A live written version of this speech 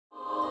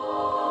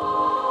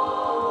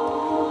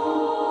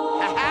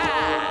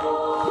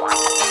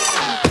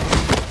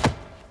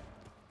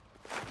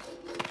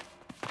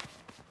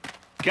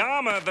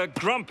Garma the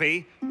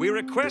Grumpy, we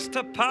request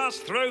to pass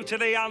through to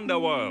the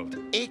underworld.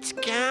 It's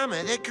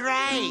Garma the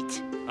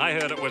Great. I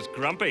heard it was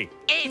Grumpy.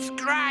 It's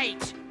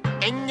great.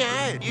 And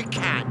no, you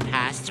can't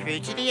pass through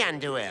to the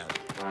underworld.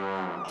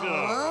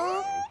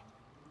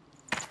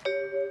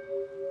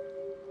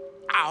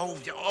 Oh,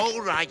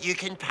 all right, you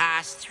can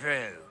pass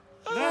through.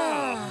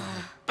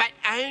 But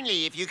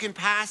only if you can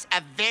pass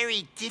a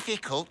very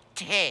difficult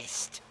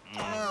test.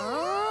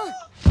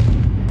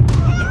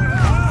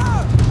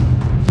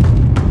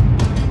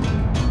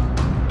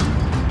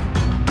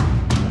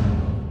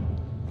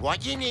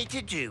 What you need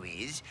to do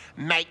is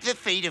make the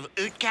feet of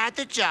Utgard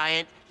the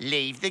Giant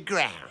leave the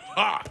ground.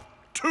 Ha!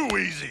 Too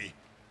easy.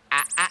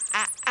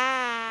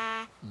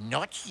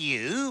 Not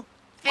you,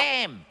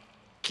 them.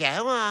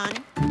 Go on.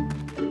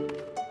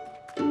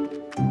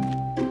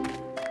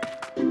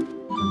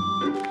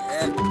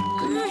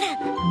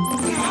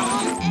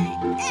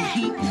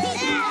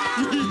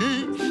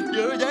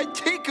 Oh, that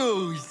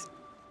tickles.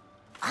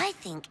 I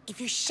think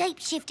if you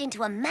shapeshift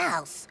into a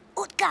mouse,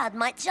 Utgard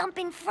might jump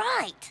in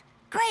fright.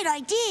 Great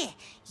idea.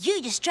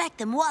 You distract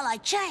them while I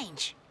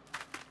change.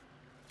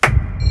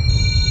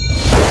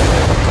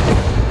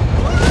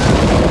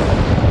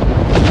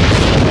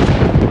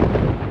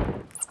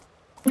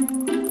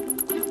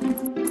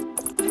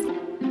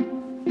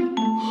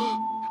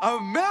 A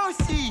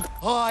mousey!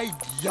 I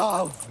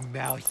love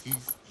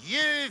mousies.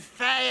 You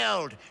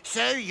failed,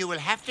 so you will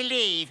have to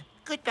leave.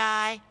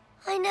 Goodbye.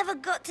 I never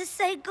got to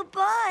say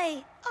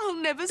goodbye. I'll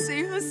never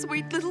see her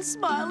sweet little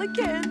smile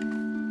again.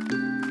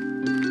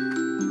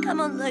 Come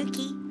on,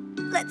 Loki.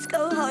 Let's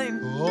go home.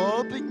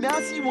 Oh, but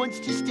Mousy wants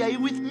to stay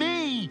with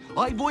me.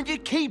 I want to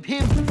keep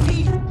him.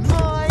 He's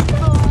mine.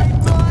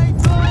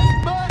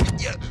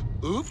 Yeah.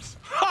 Oops.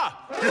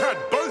 Ha! You had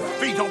both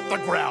feet off the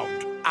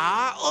ground.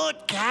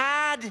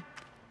 Utgard.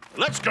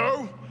 Let's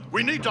go.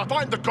 We need to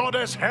find the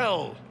goddess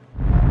Hel.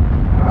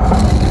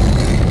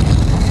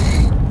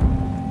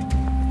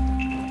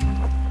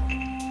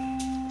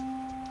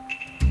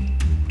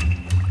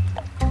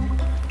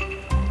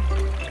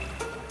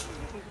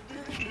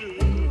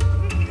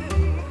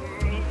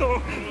 Oh,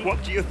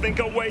 what do you think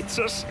awaits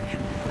us?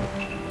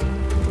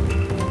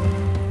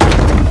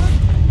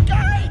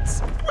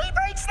 Gates! We've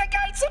reached the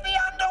gates of the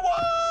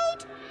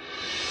underworld!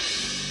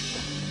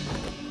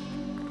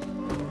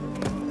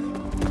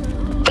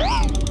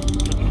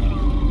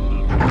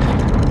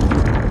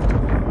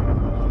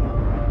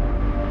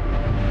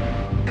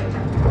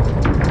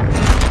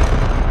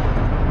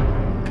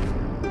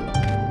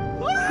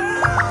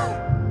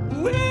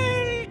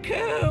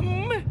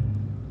 Welcome!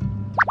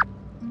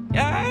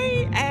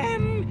 I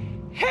am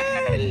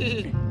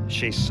Hel!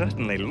 She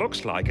certainly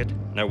looks like it.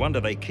 No wonder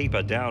they keep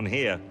her down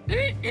here.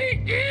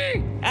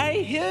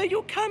 I hear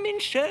you come in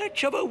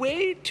search of a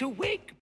way to wake